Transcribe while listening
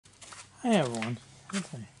I have one.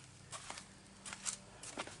 Okay.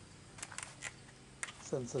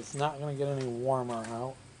 Since it's not going to get any warmer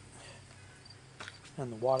out,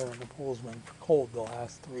 and the water in the pool's been cold the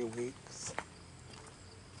last 3 weeks,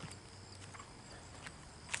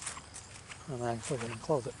 I'm actually going to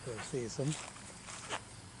close it for the season.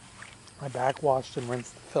 I backwashed and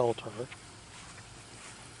rinsed the filter.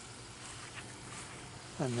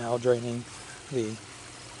 I'm now draining the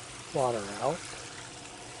water out,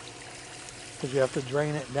 because you have to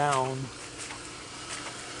drain it down,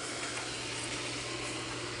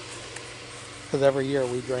 because every year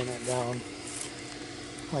we drain it down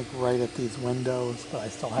like right at these windows, but I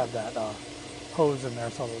still have that hose in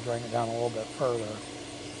there, so it'll drain it down a little bit further,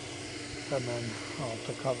 and then I'll have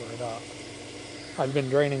to cover it up. I've been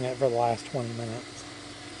draining it for the last 20 minutes,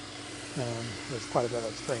 and there's quite a bit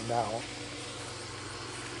that's drained out.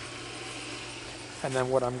 And then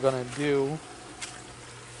what I'm going to do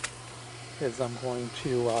is I'm going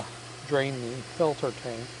to drain the filter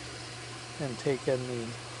tank and take in the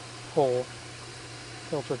whole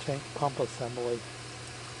filter tank pump assembly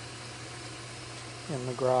in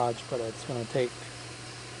the garage, but it's going to take,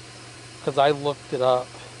 because I looked it up,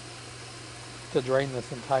 to drain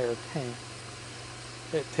this entire tank,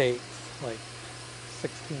 it takes like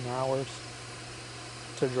 16 hours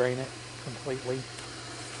to drain it completely.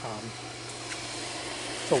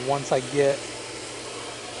 So once I get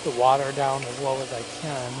the water down as low as I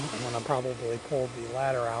can, I'm going to probably pull the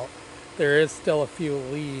ladder out. There is still a few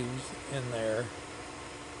leaves in there,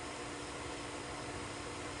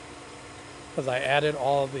 because I added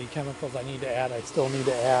all of the chemicals I need to add. I still need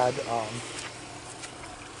to add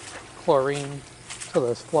chlorine to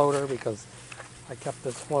this floater, because I kept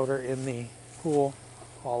this floater in the pool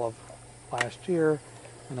all of last year,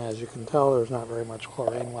 and as you can tell, there's not very much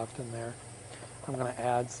chlorine left in there. I'm going to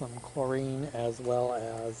add some chlorine as well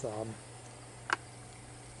as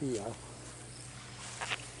the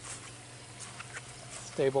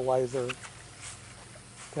stabilizer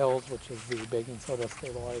pills, which is the baking soda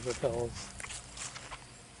stabilizer pills.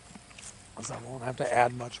 So I won't have to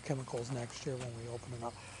add much chemicals next year when we open it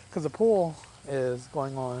up. Because the pool is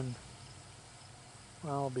going on,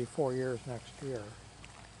 well, it'll be 4 years next year.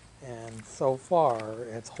 And so far,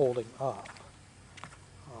 it's holding up.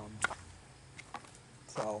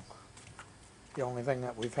 So the only thing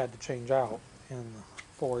that we've had to change out in the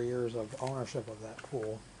 4 years of ownership of that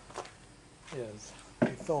pool is the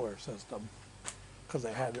filter system, because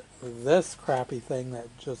it had this crappy thing that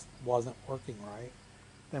just wasn't working right.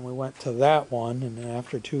 Then we went to that one, and then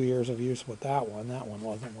after 2 years of use with that one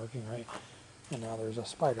wasn't working right, and now there's a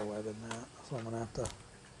spider web in that, so I'm going to have to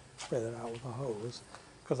spray that out with a hose,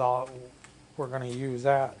 because we're going to use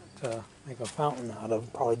that to make a fountain out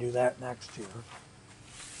of. Probably do that next year,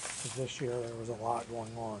 because this year there was a lot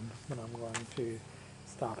going on. But I'm going to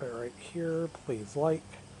stop it right here. Please like,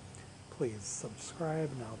 please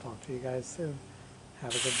subscribe, and I'll talk to you guys soon.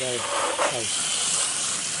 Have a good day. Bye.